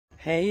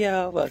Hey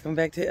y'all, welcome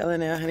back to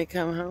Heyyy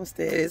Honeycomb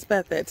Homestead. It's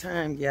about that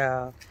time,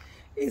 y'all.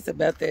 It's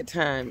about that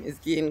time. It's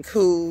getting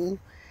cool,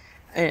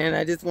 and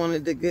I just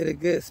wanted to get a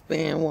good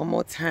spin one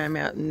more time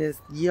out in this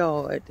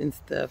yard and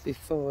stuff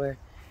before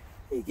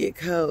it get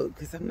cold,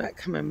 because I'm not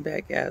coming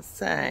back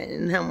outside,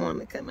 and I want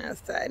to come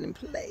outside and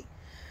play.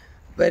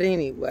 But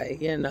anyway,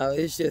 you know,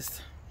 it's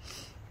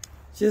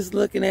just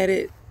looking at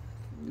it.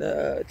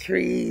 The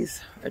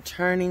trees are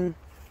turning.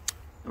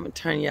 I'm gonna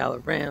turn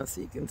y'all around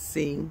so you can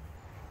see.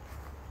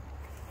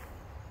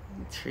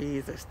 The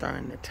trees are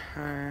starting to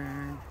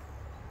turn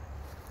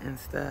and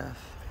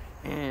stuff,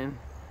 and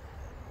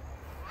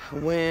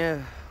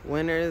winter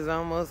is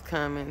almost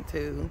coming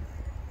too.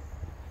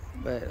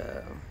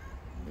 But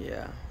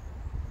yeah,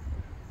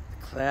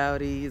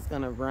 cloudy, it's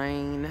gonna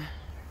rain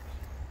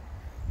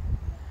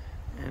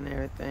and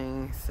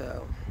everything,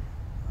 so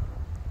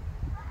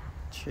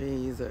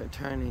trees are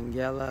turning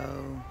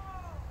yellow,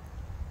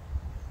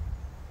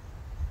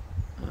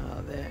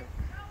 all that.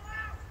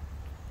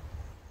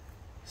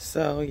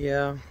 So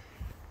yeah,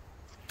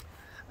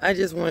 I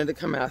just wanted to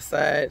come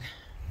outside.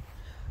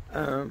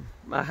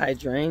 My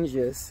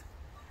hydrangeas,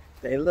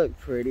 they look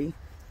pretty.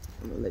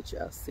 I'm gonna let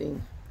y'all see.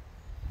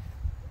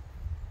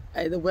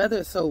 Hey, the weather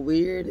is so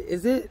weird.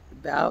 Is it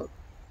about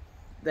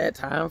that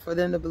time for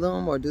them to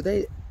bloom, or do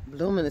they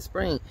bloom in the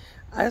spring?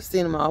 I've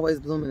seen them always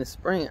bloom in the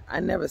spring.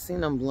 I never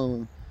seen them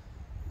bloom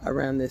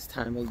around this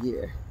time of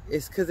year.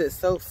 It's because it's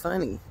so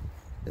sunny.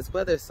 This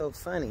weather is so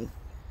sunny.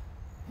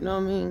 You know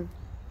what I mean?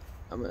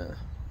 I'm gonna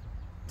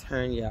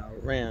turn y'all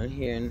around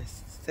here in a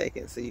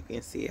second so you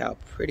can see how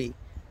pretty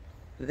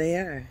they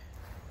are.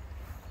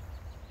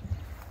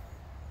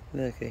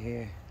 Look at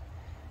here.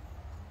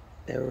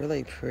 They're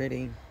really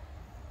pretty.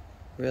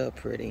 Real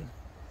pretty.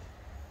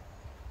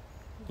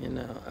 You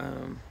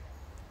know,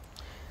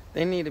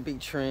 they need to be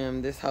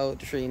trimmed. This whole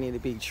tree need to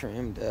be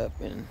trimmed up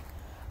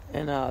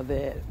and all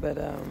that. But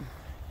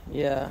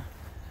yeah.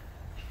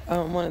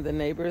 One of the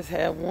neighbors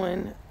had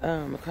one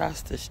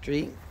across the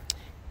street,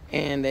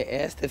 and they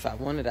asked if I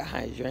wanted a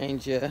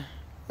hydrangea.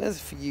 It was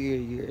a few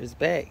years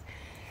back,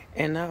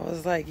 and I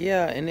was like,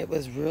 yeah. And it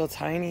was real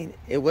tiny.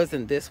 It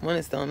wasn't this one.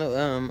 It's on the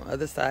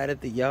other side of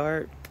the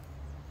yard.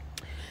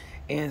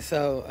 And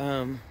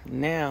so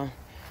now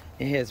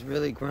it has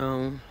really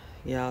grown.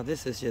 Y'all,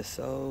 this is just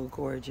so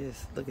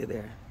gorgeous. Look at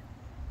there.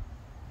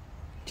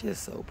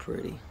 Just so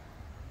pretty.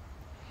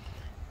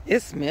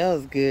 It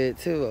smells good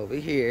too over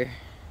here.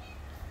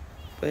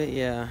 But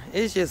yeah,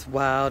 it's just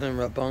wild and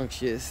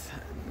rambunctious.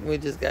 We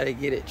just got to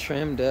get it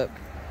trimmed up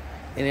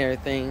and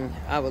everything.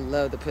 I would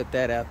love to put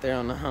that out there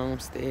on the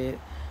homestead.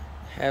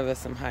 Have us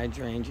some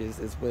hydrangeas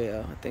as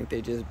well. I think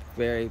they're just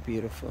very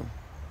beautiful.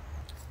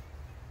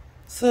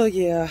 So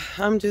yeah,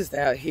 I'm just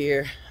out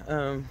here,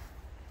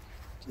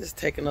 just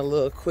taking a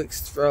little quick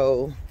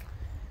stroll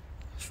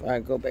before I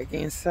go back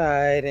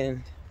inside,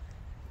 and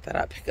thought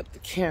I'd pick up the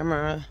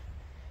camera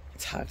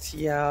and talk to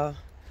y'all.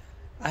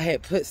 I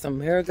had put some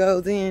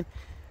marigolds in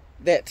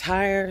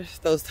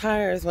those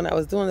tires when I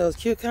was doing those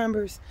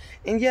cucumbers.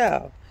 And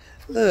y'all,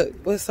 look,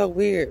 what's so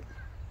weird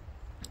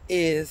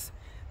is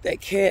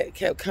that cat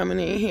kept coming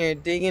in here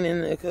digging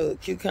in the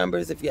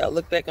cucumbers. If y'all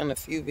look back on a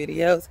few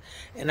videos,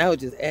 and I was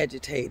just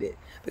agitated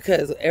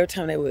because every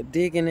time they were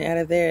digging out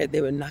of there,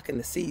 they were knocking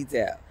the seeds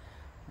out.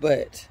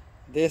 But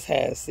this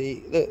has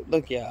seeds.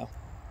 Look y'all.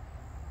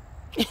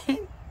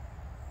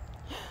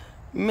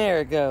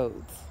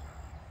 Marigolds.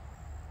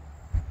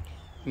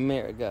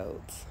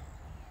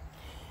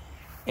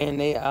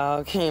 And they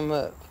all came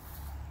up.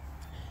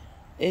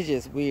 It's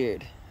just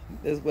weird.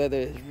 This weather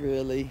is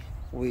really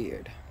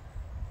weird.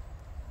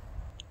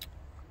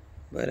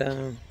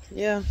 But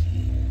yeah,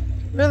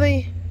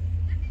 really,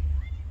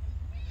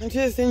 I'm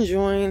just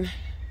enjoying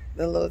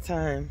the little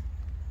time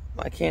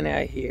I can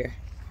out here.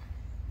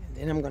 And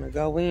then I'm gonna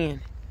go in,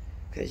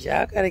 because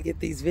y'all gotta get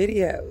these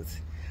videos.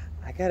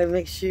 I gotta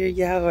make sure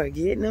y'all are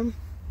getting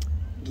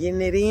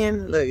it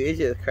in. Look, it's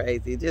just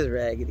crazy, just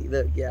raggedy.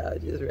 Look, y'all,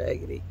 just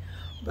raggedy.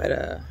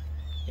 But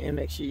and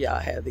make sure y'all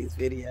have these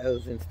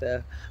videos and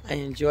stuff. I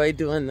enjoy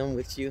doing them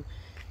with you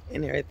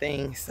and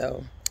everything.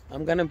 So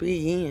I'm gonna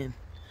be in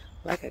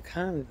like a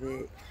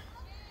convict,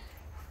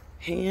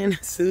 hand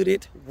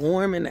suited,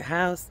 warm in the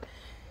house,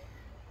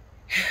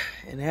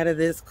 and out of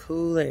this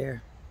cool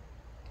air.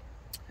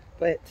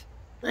 But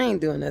I ain't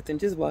doing nothing,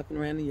 just walking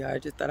around the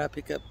yard. Just thought I'd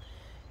pick up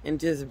and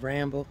just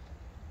ramble.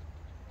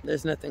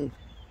 There's nothing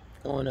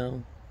going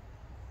on.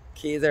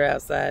 Kids are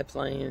outside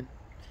playing.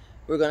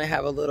 We're gonna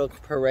have a little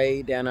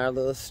parade down our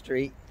little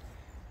street,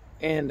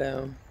 and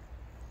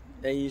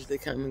they usually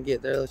come and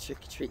get their little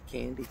trick-or-treat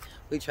candy.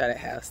 We try to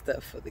have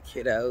stuff for the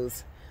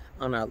kiddos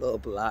on our little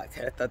block.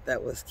 I thought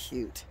that was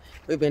cute.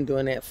 We've been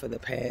doing that for the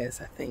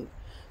past, I think,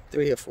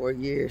 3 or 4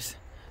 years,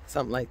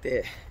 something like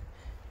that.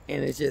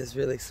 And it's just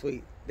really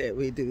sweet that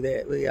we do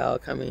that. We all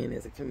come in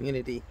as a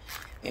community,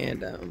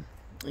 and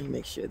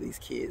make sure these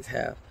kids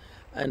have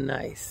a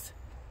nice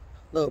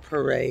little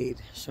parade,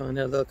 showing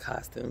their little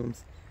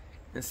costumes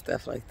and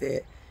stuff like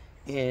that,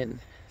 and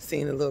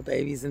seeing the little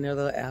babies in their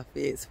little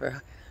outfits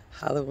for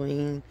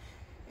Halloween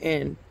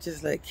and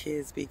just let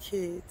kids be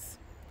kids.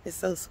 It's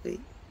so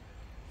sweet,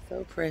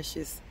 so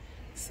precious.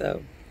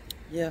 So,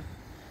 yeah,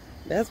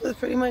 that's what's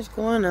pretty much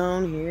going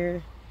on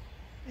here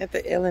at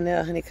the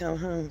L&L Honeycomb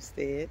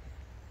Homestead.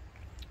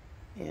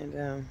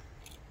 And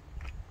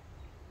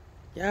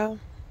y'all,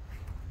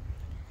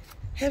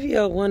 have you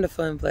a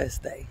wonderful and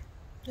blessed day.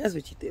 That's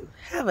what you do.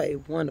 Have a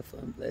wonderful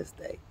and blessed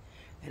day.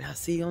 And I'll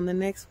see you on the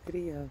next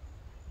video.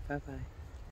 Bye-bye.